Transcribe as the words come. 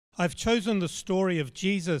I've chosen the story of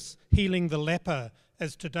Jesus healing the leper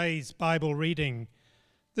as today's Bible reading.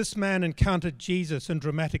 This man encountered Jesus in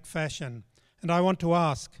dramatic fashion, and I want to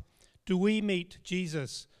ask, do we meet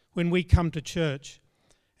Jesus when we come to church?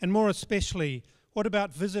 And more especially, what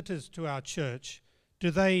about visitors to our church?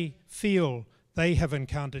 Do they feel they have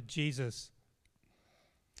encountered Jesus?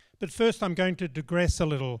 But first I'm going to digress a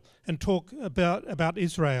little and talk about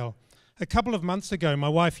Israel. A couple of months ago, my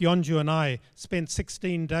wife Yonju and I spent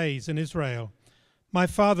 16 days in Israel. My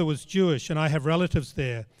father was Jewish and I have relatives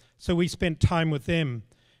there, so we spent time with them.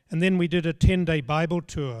 And then we did a 10-day Bible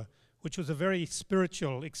tour, which was a very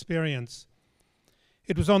spiritual experience.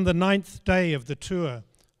 It was on the 9th day of the tour,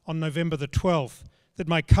 on November the 12th, that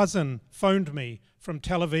my cousin phoned me from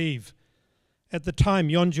Tel Aviv. At the time,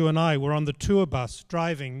 Yonju and I were on the tour bus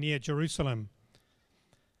driving near Jerusalem.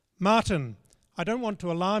 "Martin, I don't want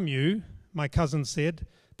to alarm you," my cousin said,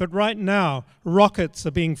 "but right now rockets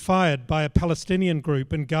are being fired by a Palestinian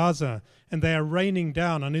group in Gaza and they are raining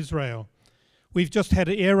down on Israel. We've just had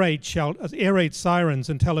air raid sirens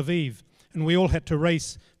in Tel Aviv and we all had to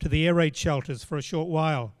race to the air raid shelters for a short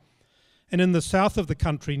while. And in the south of the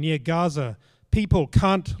country near Gaza, people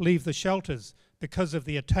can't leave the shelters because of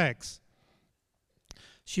the attacks."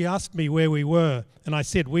 She asked me where we were, and I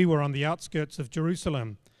said we were on the outskirts of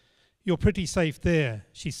Jerusalem. "You're pretty safe there,"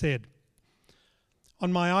 she said.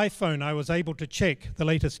 On my iPhone, I was able to check the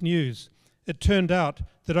latest news. It turned out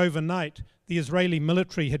that overnight, the Israeli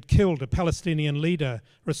military had killed a Palestinian leader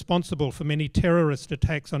responsible for many terrorist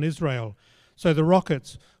attacks on Israel, so the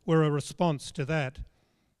rockets were a response to that.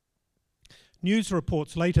 News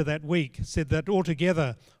reports later that week said that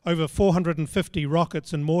altogether over 450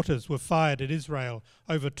 rockets and mortars were fired at Israel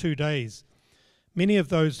over 2 days. Many of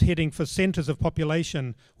those heading for centres of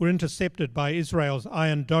population were intercepted by Israel's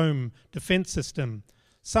Iron Dome defence system.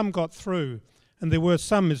 Some got through, and there were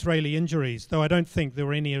some Israeli injuries, though I don't think there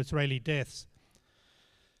were any Israeli deaths.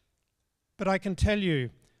 But I can tell you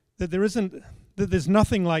that there's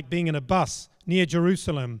nothing like being in a bus near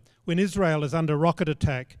Jerusalem when Israel is under rocket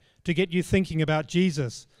attack to get you thinking about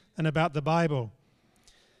Jesus and about the Bible,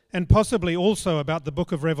 and possibly also about the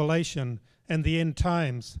book of Revelation and the end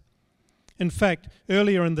times. In fact,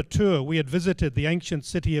 earlier in the tour, we had visited the ancient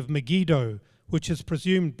city of Megiddo, which is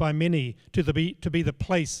presumed by many to be the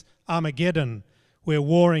place, Armageddon, where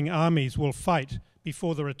warring armies will fight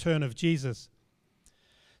before the return of Jesus.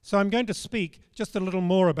 So I'm going to speak just a little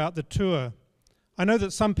more about the tour. I know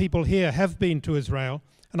that some people here have been to Israel,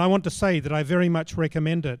 and I want to say that I very much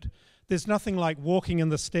recommend it. There's nothing like walking in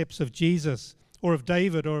the steps of Jesus, or of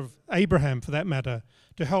David, or of Abraham for that matter,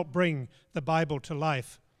 to help bring the Bible to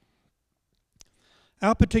life.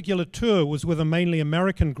 Our particular tour was with a mainly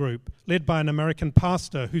American group, led by an American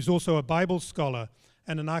pastor who's also a Bible scholar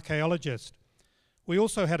and an archaeologist. We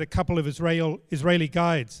also had a couple of Israeli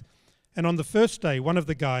guides, and on the first day, one of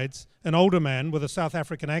the guides, an older man with a South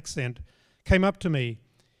African accent, came up to me.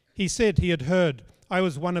 He said he had heard I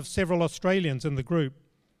was one of several Australians in the group.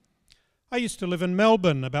 "I used to live in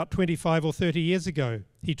Melbourne about 25 or 30 years ago,"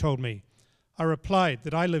 he told me. I replied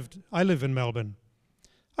that I live in Melbourne.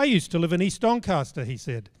 "I used to live in East Doncaster," he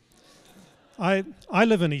said. I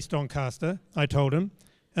live in East Doncaster," I told him,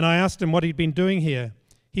 and I asked him what he'd been doing here.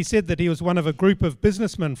 He said that he was one of a group of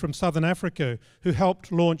businessmen from Southern Africa who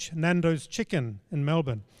helped launch Nando's Chicken in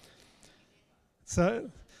Melbourne. So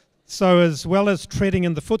as well as treading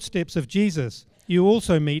in the footsteps of Jesus, you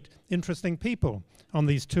also meet interesting people on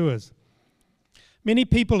these tours. Many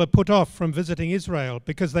people are put off from visiting Israel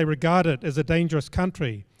because they regard it as a dangerous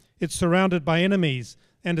country. It's surrounded by enemies,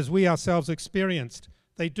 and as we ourselves experienced,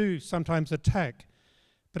 they do sometimes attack.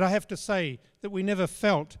 But I have to say that we never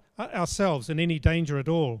felt ourselves in any danger at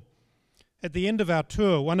all. At the end of our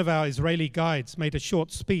tour, one of our Israeli guides made a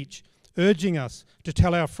short speech urging us to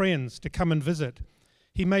tell our friends to come and visit.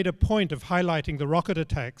 He made a point of highlighting the rocket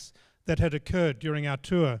attacks that had occurred during our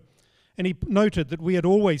tour, and he noted that we had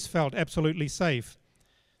always felt absolutely safe.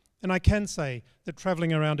 And I can say that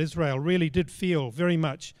travelling around Israel really did feel very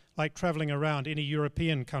much like travelling around any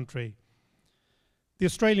European country. The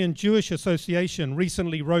Australian Jewish Association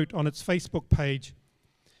recently wrote on its Facebook page,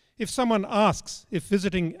 "If someone asks if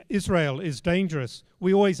visiting Israel is dangerous,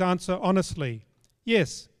 we always answer honestly,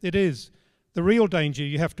 yes, it is. The real danger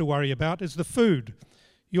you have to worry about is the food.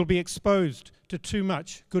 You'll be exposed to too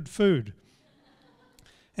much good food."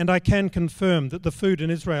 And I can confirm that the food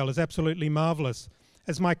in Israel is absolutely marvellous.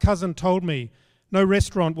 As my cousin told me, no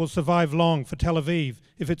restaurant will survive long for Tel Aviv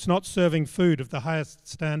if it's not serving food of the highest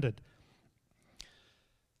standard.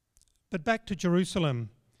 But back to Jerusalem.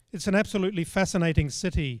 It's an absolutely fascinating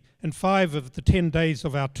city, and 5 of the 10 days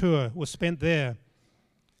of our tour were spent there.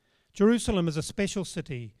 Jerusalem is a special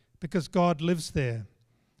city because God lives there.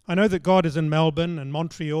 I know that God is in Melbourne and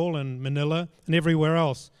Montreal and Manila and everywhere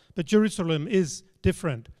else, but Jerusalem is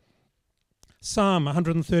different. Psalm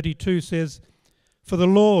 132 says, "For the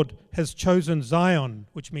Lord has chosen Zion,"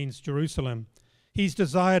 which means Jerusalem. He's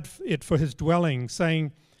desired it for his dwelling,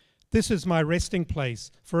 saying, "This is my resting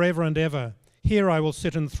place forever and ever. Here I will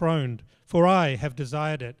sit enthroned, for I have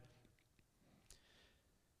desired it."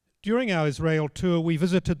 During our Israel tour, we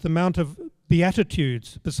visited the Mount of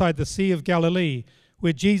Beatitudes beside the Sea of Galilee,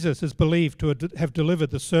 where Jesus is believed to have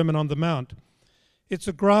delivered the Sermon on the Mount. It's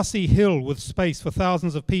a grassy hill with space for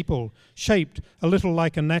thousands of people, shaped a little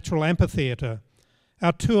like a natural amphitheatre.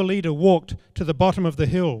 Our tour leader walked to the bottom of the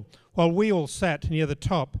hill while we all sat near the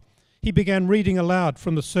top. He began reading aloud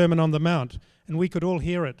from the Sermon on the Mount, and we could all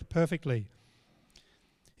hear it perfectly.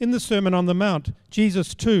 In the Sermon on the Mount,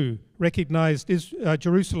 Jesus too recognized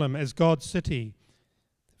Jerusalem as God's city.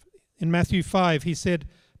 In Matthew 5, he said,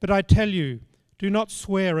 "But I tell you, do not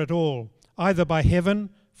swear at all, either by heaven,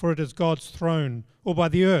 for it is God's throne, or by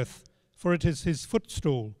the earth, for it is his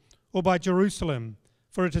footstool, or by Jerusalem,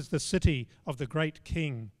 for it is the city of the great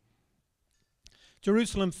King."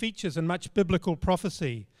 Jerusalem features in much biblical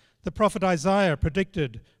prophecy. The prophet Isaiah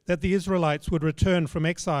predicted that the Israelites would return from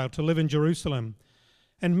exile to live in Jerusalem,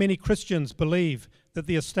 and many Christians believe that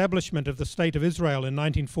the establishment of the State of Israel in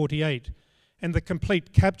 1948 and the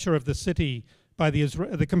complete capture of the city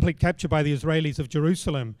the complete capture by the Israelis of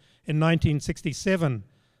Jerusalem in 1967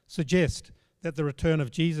 suggest that the return of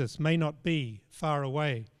Jesus may not be far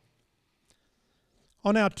away.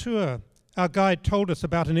 On our tour, our guide told us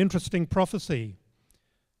about an interesting prophecy.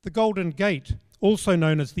 The Golden Gate, also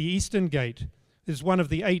known as the Eastern Gate, is one of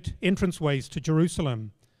the 8 entranceways to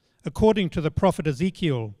Jerusalem. According to the prophet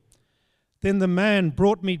Ezekiel, "Then the man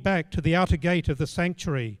brought me back to the outer gate of the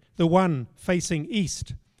sanctuary, the one facing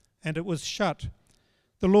east, and it was shut.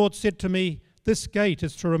 The Lord said to me, 'This gate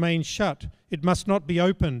is to remain shut. It must not be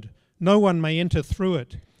opened. No one may enter through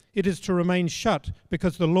it. It is to remain shut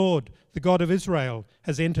because the Lord, the God of Israel,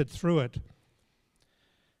 has entered through it.'"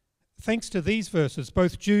 Thanks to these verses,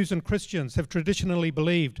 both Jews and Christians have traditionally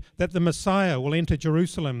believed that the Messiah will enter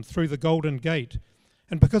Jerusalem through the Golden Gate.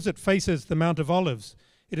 And because it faces the Mount of Olives,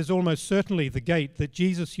 it is almost certainly the gate that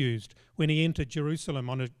Jesus used when he entered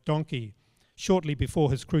Jerusalem on a donkey, shortly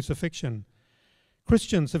before his crucifixion.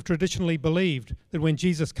 Christians have traditionally believed that when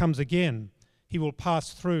Jesus comes again, he will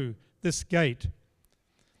pass through this gate.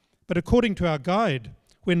 But according to our guide,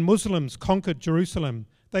 when Muslims conquered Jerusalem,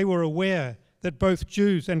 they were aware that both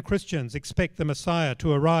Jews and Christians expect the Messiah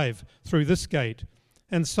to arrive through this gate.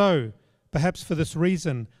 And so, perhaps for this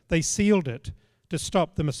reason, they sealed it to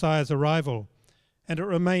stop the Messiah's arrival, and it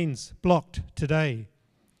remains blocked today.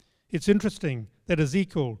 It's interesting that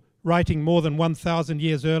Ezekiel, writing more than 1,000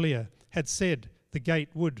 years earlier, had said the gate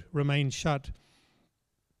would remain shut.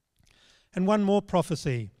 And one more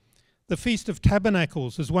prophecy. The Feast of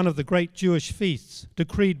Tabernacles is one of the great Jewish feasts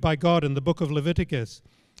decreed by God in the book of Leviticus.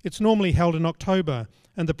 It's normally held in October,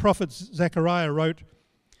 and the prophet Zechariah wrote,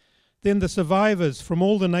 "Then the survivors from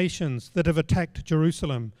all the nations that have attacked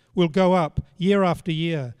Jerusalem will go up year after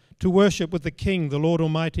year to worship with the King, the Lord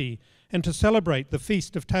Almighty, and to celebrate the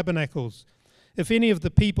Feast of Tabernacles. If any of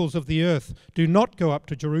the peoples of the earth do not go up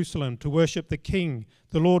to Jerusalem to worship the King,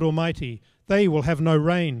 the Lord Almighty, they will have no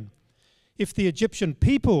rain. If the Egyptian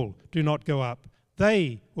people do not go up,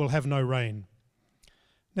 they will have no rain."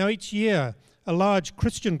 Now each year, a large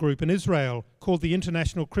Christian group in Israel called the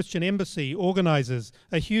International Christian Embassy organizes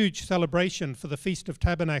a huge celebration for the Feast of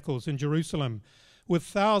Tabernacles in Jerusalem, with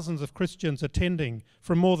thousands of Christians attending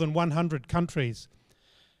from more than 100 countries.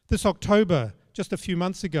 This October, just a few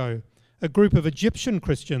months ago, a group of Egyptian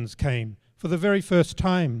Christians came for the very first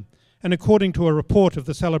time, and according to a report of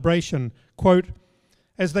the celebration, quote,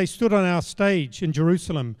 "As they stood on our stage in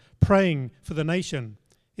Jerusalem praying for the nation,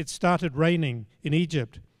 it started raining in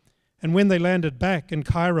Egypt. And when they landed back in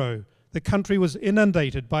Cairo, the country was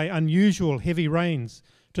inundated by unusual heavy rains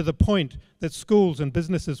to the point that schools and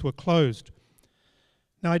businesses were closed."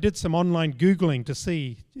 Now, I did some online Googling to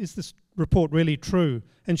see, is this report really true?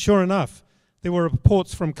 And sure enough, there were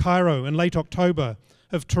reports from Cairo in late October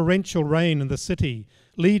of torrential rain in the city,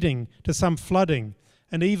 leading to some flooding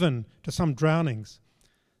and even to some drownings.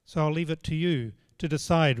 So I'll leave it to you to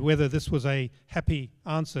decide whether this was a happy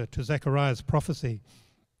answer to Zechariah's prophecy.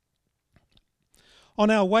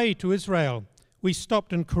 On our way to Israel, we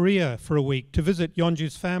stopped in Korea for a week to visit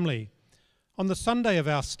Yeonju's family. On the Sunday of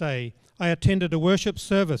our stay, I attended a worship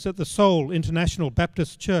service at the Seoul International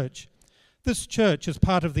Baptist Church. This church is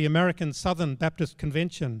part of the American Southern Baptist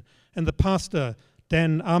Convention, and the pastor,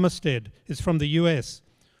 Dan Armistead, is from the US.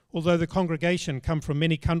 although the congregation come from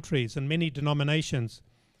many countries and many denominations.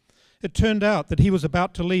 It turned out that he was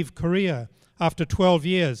about to leave Korea after 12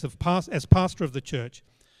 years as pastor of the church,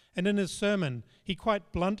 and in his sermon he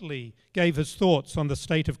quite bluntly gave his thoughts on the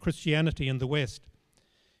state of Christianity in the West.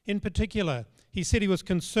 In particular, he said he was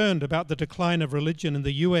concerned about the decline of religion in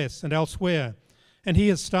the US and elsewhere, and he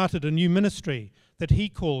has started a new ministry that he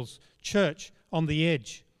calls Church on the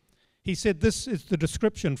Edge. He said this is the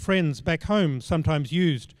description friends back home sometimes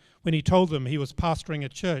used when he told them he was pastoring a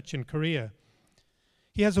church in Korea.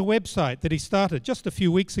 He has a website that he started just a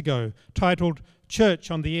few weeks ago titled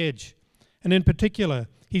Church on the Edge, and in particular,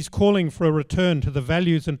 he's calling for a return to the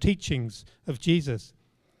values and teachings of Jesus.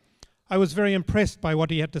 I was very impressed by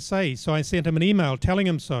what he had to say, so I sent him an email telling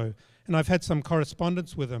him so, and I've had some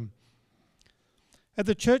correspondence with him. At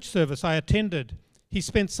the church service I attended, he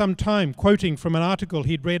spent some time quoting from an article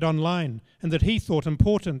he'd read online and that he thought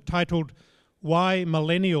important, titled, Why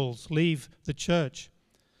Millennials Leave the Church.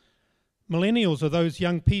 Millennials are those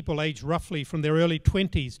young people aged roughly from their early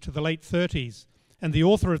 20s to the late 30s, and the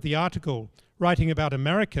author of the article, writing about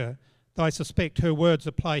America, though I suspect her words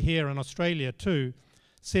apply here in Australia too,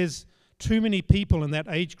 says too many people in that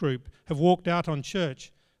age group have walked out on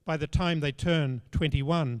church by the time they turn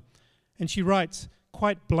 21. And she writes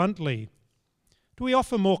quite bluntly, do we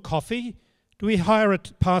offer more coffee? Do we hire a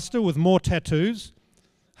pastor with more tattoos?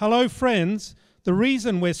 Hello, friends. The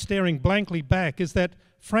reason we're staring blankly back is that,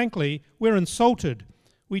 frankly, we're insulted.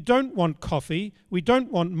 We don't want coffee. We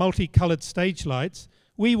don't want multicolored stage lights.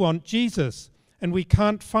 We want Jesus, and we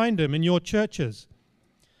can't find him in your churches.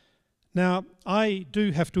 Now, I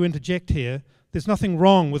do have to interject here. There's nothing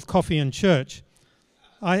wrong with coffee in church.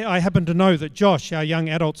 I happen to know that Josh, our young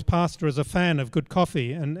adults pastor, is a fan of good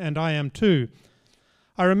coffee, and I am too.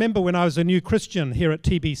 I remember when I was a new Christian here at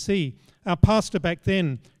TBC, our pastor back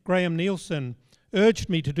then, Graham Nielsen, urged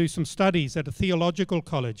me to do some studies at a theological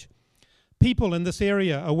college. People in this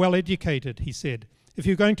area are well educated, he said. If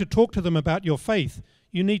you're going to talk to them about your faith,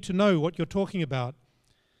 you need to know what you're talking about.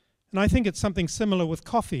 And I think it's something similar with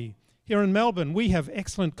coffee. Here in Melbourne, we have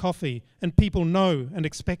excellent coffee, and people know and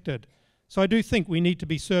expect it. So I do think we need to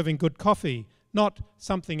be serving good coffee, not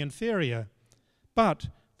something inferior. But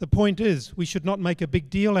the point is, we should not make a big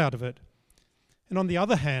deal out of it. And on the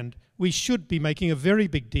other hand, we should be making a very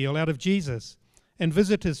big deal out of Jesus. And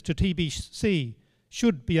visitors to TBC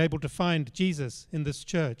should be able to find Jesus in this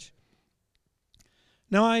church.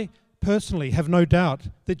 Now, I personally have no doubt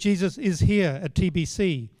that Jesus is here at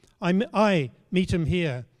TBC. I meet him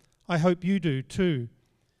here. I hope you do too.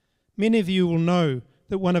 Many of you will know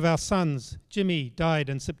that one of our sons, Jimmy, died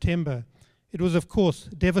in September. It was, of course,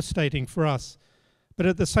 devastating for us, but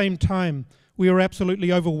at the same time, we were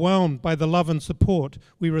absolutely overwhelmed by the love and support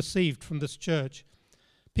we received from this church.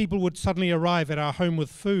 People would suddenly arrive at our home with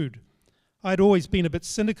food. I'd always been a bit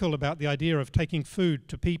cynical about the idea of taking food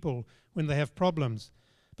to people when they have problems,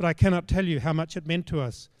 but I cannot tell you how much it meant to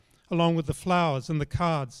us, along with the flowers and the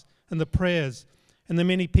cards and the prayers and the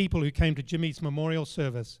many people who came to Jimmy's memorial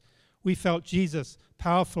service. We felt Jesus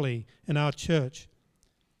powerfully in our church.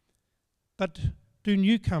 But do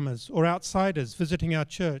newcomers or outsiders visiting our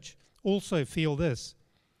church also feel this?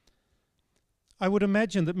 I would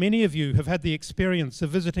imagine that many of you have had the experience of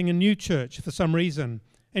visiting a new church for some reason,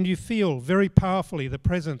 and you feel very powerfully the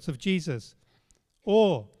presence of Jesus.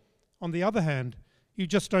 Or, on the other hand, you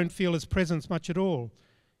just don't feel his presence much at all.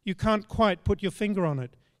 You can't quite put your finger on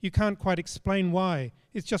it. You can't quite explain why.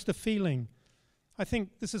 It's just a feeling. I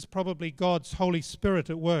think this is probably God's Holy Spirit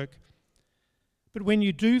at work. But when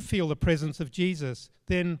you do feel the presence of Jesus,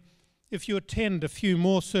 then if you attend a few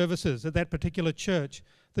more services at that particular church,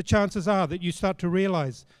 the chances are that you start to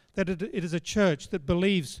realize that it is a church that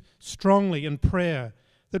believes strongly in prayer,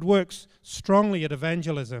 that works strongly at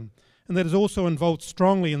evangelism, and that is also involved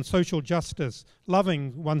strongly in social justice,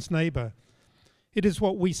 loving one's neighbor. It is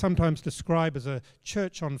what we sometimes describe as a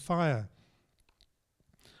church on fire.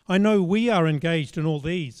 I know we are engaged in all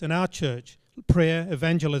these in our church, prayer,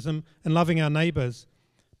 evangelism, and loving our neighbors.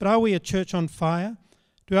 But are we a church on fire?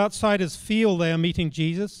 Do outsiders feel they are meeting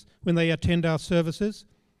Jesus when they attend our services?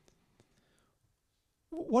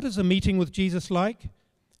 What is a meeting with Jesus like?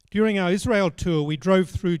 During our Israel tour, we drove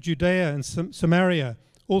through Judea and Samaria,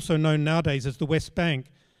 also known nowadays as the West Bank,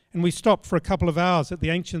 and we stopped for a couple of hours at the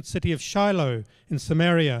ancient city of Shiloh in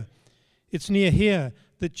Samaria. It's near here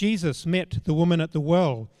that Jesus met the woman at the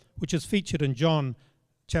well, which is featured in John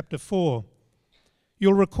chapter 4.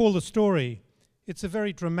 You'll recall the story. It's a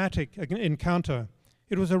very dramatic encounter.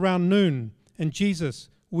 It was around noon, and Jesus,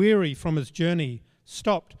 weary from his journey,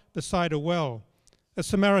 stopped beside a well. A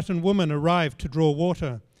Samaritan woman arrived to draw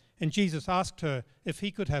water, and Jesus asked her if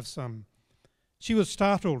he could have some. She was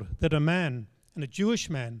startled that a man, and a Jewish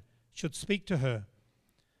man, should speak to her.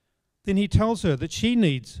 Then he tells her that she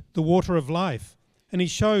needs the water of life, and he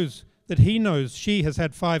shows that he knows she has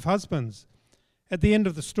had 5 husbands. At the end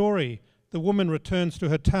of the story, the woman returns to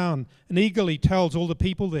her town and eagerly tells all the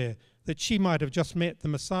people there that she might have just met the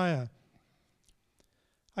Messiah.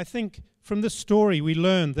 I think from this story we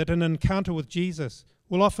learn that an encounter with Jesus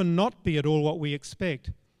will often not be at all what we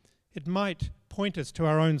expect. It might point us to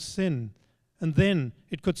our own sin, and then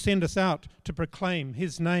it could send us out to proclaim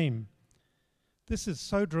his name. This is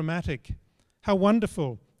so dramatic. How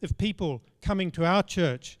wonderful if people coming to our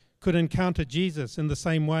church could encounter Jesus in the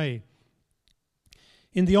same way.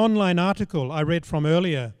 In the online article I read from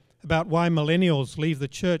earlier about why millennials leave the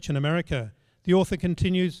church in America, the author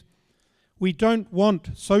continues, "We don't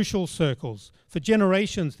want social circles. For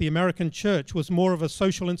generations, the American church was more of a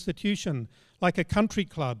social institution, like a country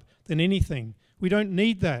club, than anything. We don't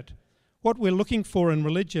need that. What we're looking for in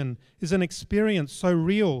religion is an experience so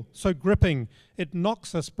real, so gripping, it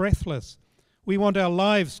knocks us breathless. We want our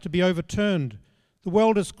lives to be overturned. The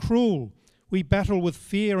world is cruel. We battle with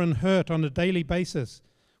fear and hurt on a daily basis.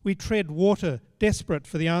 We tread water, desperate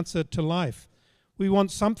for the answer to life. We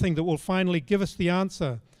want something that will finally give us the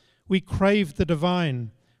answer. We crave the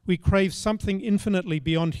divine. We crave something infinitely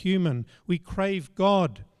beyond human. We crave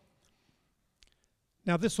God."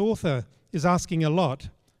 Now, this author is asking a lot,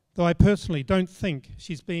 though I personally don't think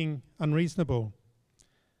she's being unreasonable.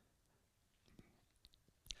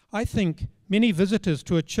 I think many visitors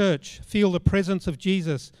to a church feel the presence of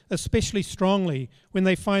Jesus especially strongly when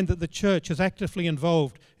they find that the church is actively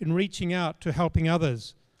involved in reaching out to helping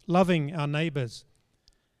others, loving our neighbours.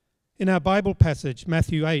 In our Bible passage,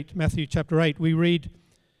 Matthew chapter 8, we read,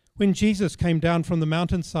 "When Jesus came down from the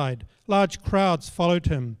mountainside, large crowds followed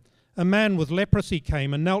him. A man with leprosy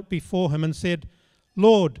came and knelt before him and said,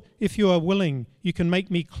 'Lord, if you are willing, you can make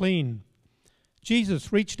me clean.'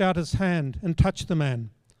 Jesus reached out his hand and touched the man.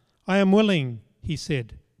 'I am willing,' he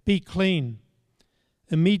said, 'be clean.'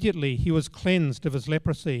 Immediately he was cleansed of his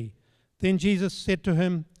leprosy. Then Jesus said to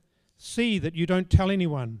him, 'See that you don't tell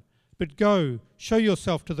anyone, but go, show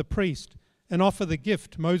yourself to the priest, and offer the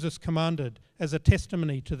gift Moses commanded as a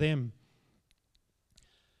testimony to them.'"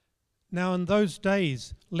 Now in those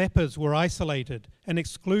days, lepers were isolated and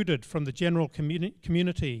excluded from the general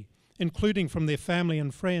community, including from their family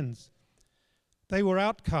and friends. They were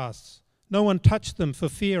outcasts. No one touched them for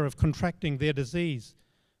fear of contracting their disease.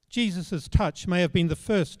 Jesus' touch may have been the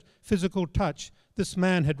first physical touch this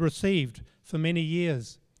man had received for many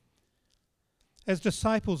years. As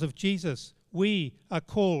disciples of Jesus, we are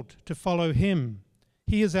called to follow him.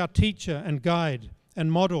 He is our teacher and guide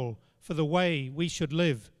and model for the way we should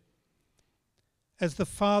live. "As the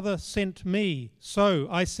Father sent me, so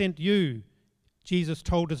I sent you," Jesus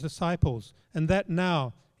told his disciples, and that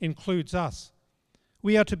now includes us.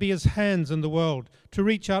 We are to be his hands in the world, to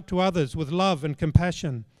reach out to others with love and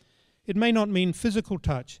compassion. It may not mean physical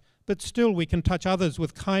touch, but still we can touch others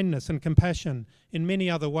with kindness and compassion in many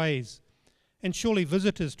other ways. And surely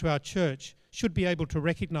visitors to our church should be able to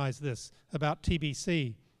recognize this about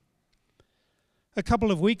TBC. A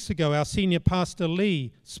couple of weeks ago, our senior pastor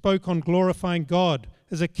Lee spoke on glorifying God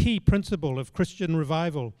as a key principle of Christian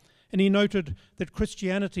revival, and he noted that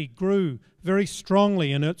Christianity grew very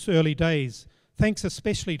strongly in its early days, thanks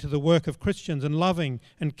especially to the work of Christians in loving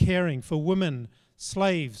and caring for women,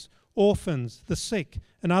 slaves, orphans, the sick,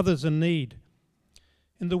 and others in need.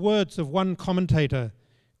 In the words of one commentator,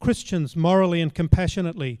 Christians morally and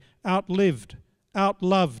compassionately outlived,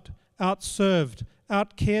 outloved, outserved,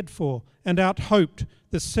 outcared for, and outhoped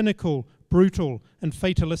the cynical, brutal, and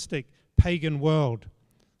fatalistic pagan world."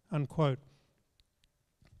 Unquote.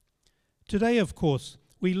 Today, of course,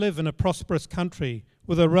 we live in a prosperous country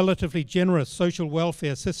with a relatively generous social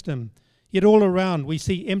welfare system, yet all around we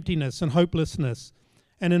see emptiness and hopelessness,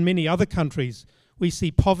 and in many other countries we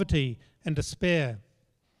see poverty and despair.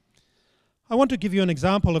 I want to give you an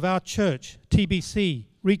example of our church, TBC,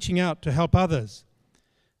 reaching out to help others.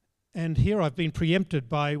 And here I've been preempted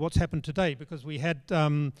by what's happened today, because we had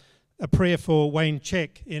a prayer for Wayne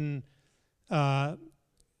Czech in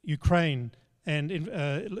Ukraine, and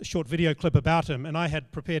a short video clip about him, and I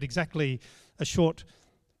had prepared exactly a short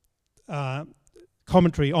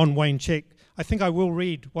commentary on Wayne Czech. I think I will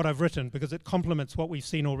read what I've written because it complements what we've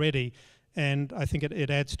seen already, and I think it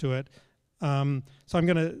adds to it. So I'm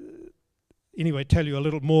going to, anyway, tell you a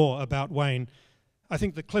little more about Wayne. I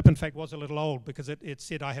think the clip, in fact, was a little old because it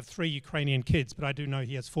said I have 3 Ukrainian kids, but I do know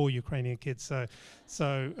he has 4 Ukrainian kids, so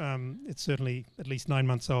it's certainly at least 9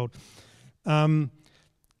 months old.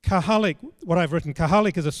 Kahalik, what I've written,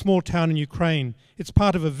 Kahalik is a small town in Ukraine. It's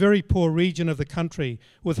part of a very poor region of the country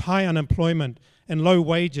with high unemployment and low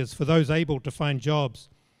wages for those able to find jobs.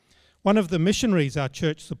 One of the missionaries our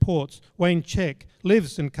church supports, Wayne Check,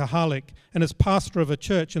 lives in Kahalik and is pastor of a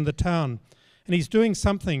church in the town. And he's doing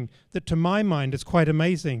something that to my mind is quite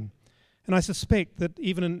amazing. And I suspect that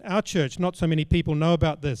even in our church, not so many people know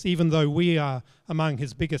about this, even though we are among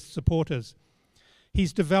his biggest supporters.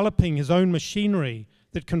 He's developing his own machinery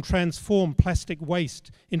that can transform plastic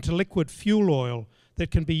waste into liquid fuel oil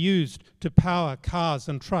that can be used to power cars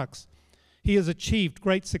and trucks. He has achieved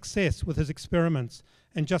great success with his experiments,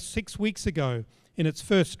 and just 6 weeks ago, in its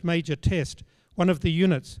first major test, one of the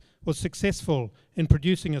units was successful in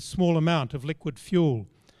producing a small amount of liquid fuel.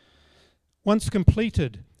 Once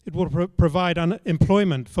completed, it will provide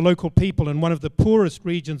employment for local people in one of the poorest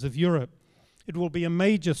regions of Europe. It will be a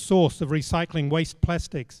major source of recycling waste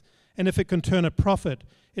plastics, and if it can turn a profit,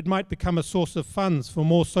 it might become a source of funds for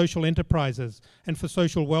more social enterprises and for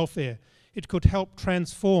social welfare. It could help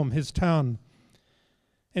transform his town.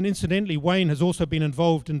 And incidentally, Wayne has also been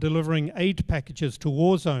involved in delivering aid packages to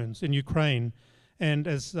war zones in Ukraine, and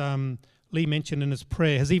as Lee mentioned in his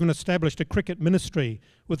prayer, has even established a cricket ministry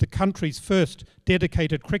with the country's first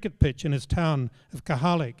dedicated cricket pitch in his town of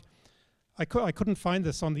Kahalik. I couldn't find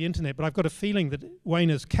this on the internet, but I've got a feeling that Wayne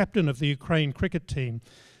is captain of the Ukraine cricket team,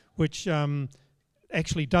 which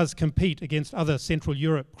actually does compete against other Central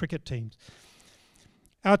Europe cricket teams.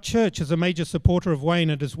 Our church is a major supporter of Wayne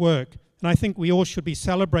and his work, and I think we all should be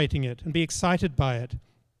celebrating it and be excited by it.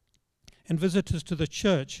 And visitors to the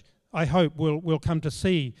church, I hope, will come to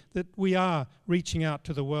see that we are reaching out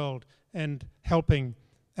to the world and helping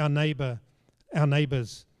our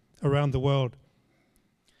neighbors around the world.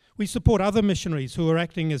 We support other missionaries who are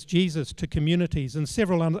acting as Jesus to communities in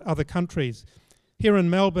several other countries. Here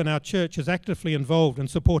in Melbourne, our church is actively involved in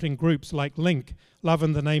supporting groups like Link, Love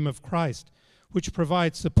in the Name of Christ, which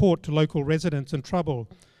provides support to local residents in trouble.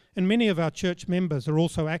 And many of our church members are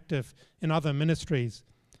also active in other ministries.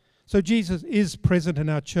 So Jesus is present in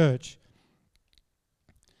our church.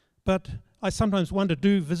 But I sometimes wonder,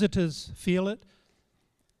 do visitors feel it?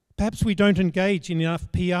 Perhaps we don't engage in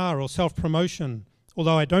enough PR or self-promotion,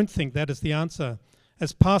 although I don't think that is the answer.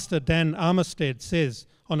 As Pastor Dan Armistead says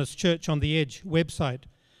on his Church on the Edge website,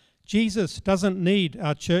 Jesus doesn't need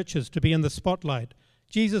our churches to be in the spotlight.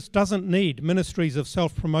 Jesus doesn't need ministries of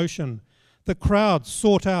self-promotion. The crowd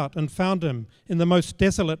sought out and found him in the most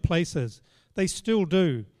desolate places. They still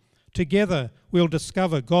do. Together we'll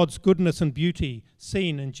discover God's goodness and beauty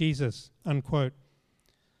seen in Jesus, unquote.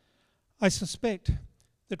 I suspect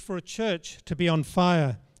that for a church to be on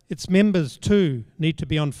fire, its members too need to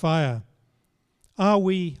be on fire. Are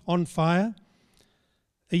we on fire?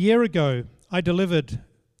 A year ago, I delivered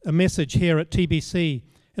a message here at TBC,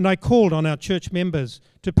 and I called on our church members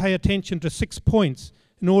to pay attention to 6 points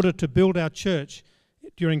in order to build our church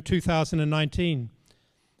during 2019.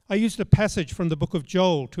 I used a passage from the book of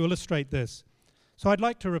Joel to illustrate this. So I'd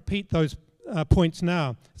like to repeat those points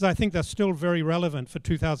now, as I think they're still very relevant for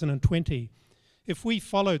 2020. If we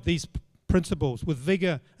followed these principles with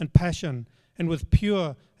vigor and passion and with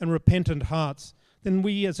pure and repentant hearts, then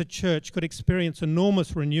we as a church could experience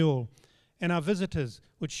enormous renewal, and our visitors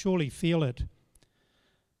would surely feel it.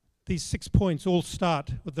 These 6 points all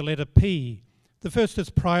start with the letter P. The first is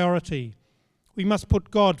priority. We must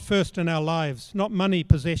put God first in our lives, not money,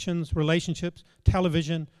 possessions, relationships,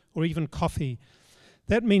 television, or even coffee.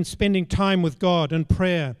 That means spending time with God in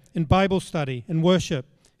prayer, in Bible study, in worship.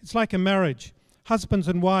 It's like a marriage. Husbands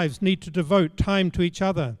and wives need to devote time to each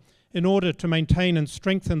other in order to maintain and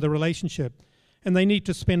strengthen the relationship, and they need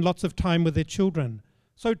to spend lots of time with their children.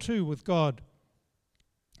 So too with God.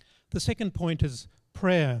 The second point is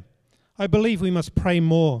prayer. I believe we must pray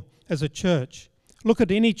more as a church. Look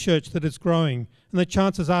at any church that is growing, and the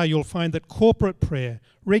chances are you'll find that corporate prayer,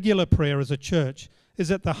 regular prayer as a church,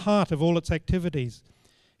 is at the heart of all its activities.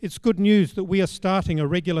 It's good news that we are starting a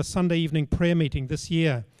regular Sunday evening prayer meeting this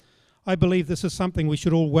year. I believe this is something we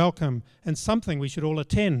should all welcome and something we should all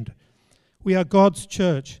attend. We are God's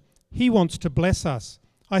church. He wants to bless us.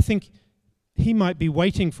 I think He might be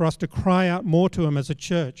waiting for us to cry out more to Him as a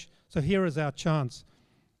church. So here is our chance.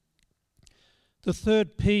 The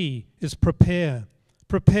third P is prepare.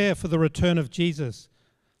 Prepare for the return of Jesus.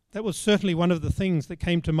 That was certainly one of the things that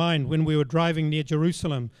came to mind when we were driving near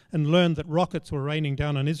Jerusalem and learned that rockets were raining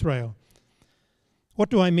down on Israel. What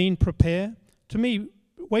do I mean, prepare? To me,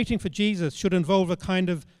 waiting for Jesus should involve a kind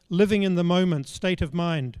of living in the moment state of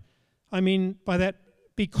mind. I mean by that,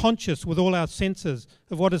 be conscious with all our senses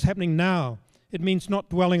of what is happening now. It means not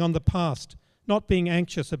dwelling on the past, not being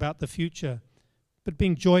anxious about the future. but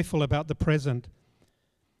being joyful about the present.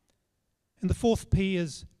 And the fourth P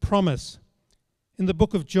is promise. In the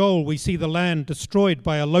book of Joel, we see the land destroyed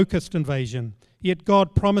by a locust invasion. Yet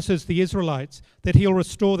God promises the Israelites that he'll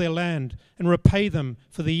restore their land and repay them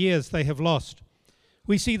for the years they have lost.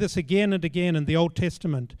 We see this again and again in the Old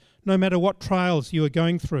Testament. No matter what trials you are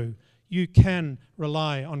going through, you can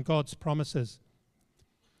rely on God's promises.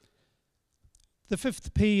 The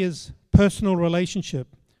fifth P is personal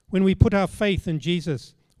relationship. When we put our faith in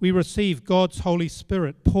Jesus, we receive God's Holy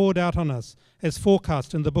Spirit poured out on us as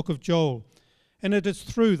forecast in the book of Joel. And it is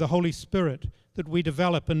through the Holy Spirit that we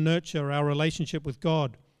develop and nurture our relationship with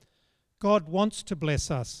God. God wants to bless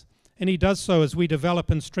us, and he does so as we develop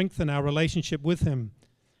and strengthen our relationship with him.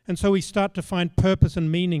 And so we start to find purpose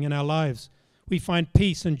and meaning in our lives. We find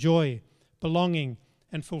peace and joy, belonging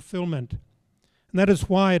and fulfillment. And that is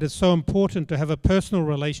why it is so important to have a personal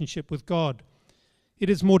relationship with God. It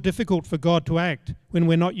is more difficult for God to act when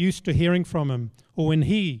we're not used to hearing from him, or when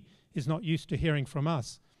he is not used to hearing from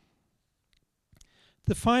us.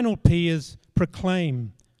 The final P is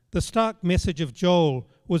proclaim. The stark message of Joel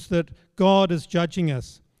was that God is judging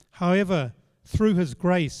us. However, through his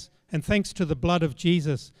grace and thanks to the blood of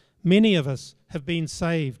Jesus, many of us have been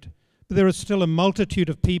saved. But there is still a multitude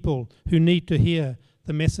of people who need to hear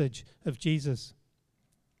the message of Jesus.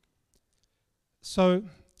 So,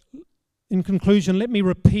 in conclusion, let me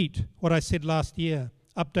repeat what I said last year,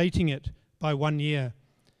 updating it by 1 year.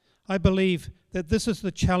 I believe that this is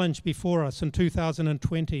the challenge before us in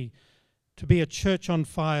 2020, to be a church on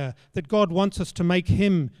fire, that God wants us to make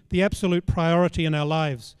him the absolute priority in our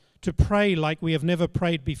lives, to pray like we have never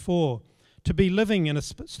prayed before, to be living in a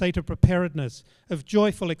state of preparedness, of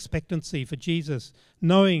joyful expectancy for Jesus,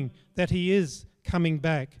 knowing that he is coming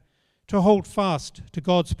back, to hold fast to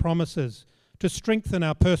God's promises, to strengthen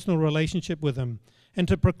our personal relationship with him, and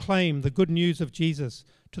to proclaim the good news of Jesus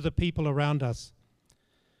to the people around us.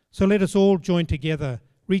 So let us all join together,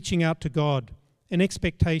 reaching out to God in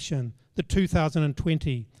expectation that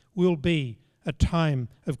 2020 will be a time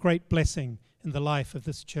of great blessing in the life of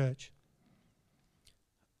this church.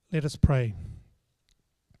 Let us pray.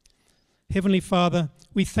 Heavenly Father,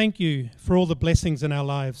 we thank you for all the blessings in our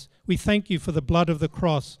lives. We thank you for the blood of the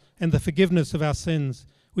cross and the forgiveness of our sins.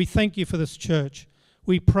 We thank you for this church.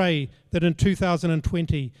 We pray that in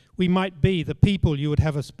 2020 we might be the people you would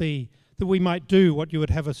have us be, that we might do what you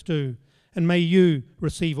would have us do, and may you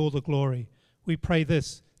receive all the glory. We pray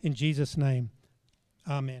this in Jesus' name.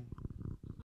 Amen.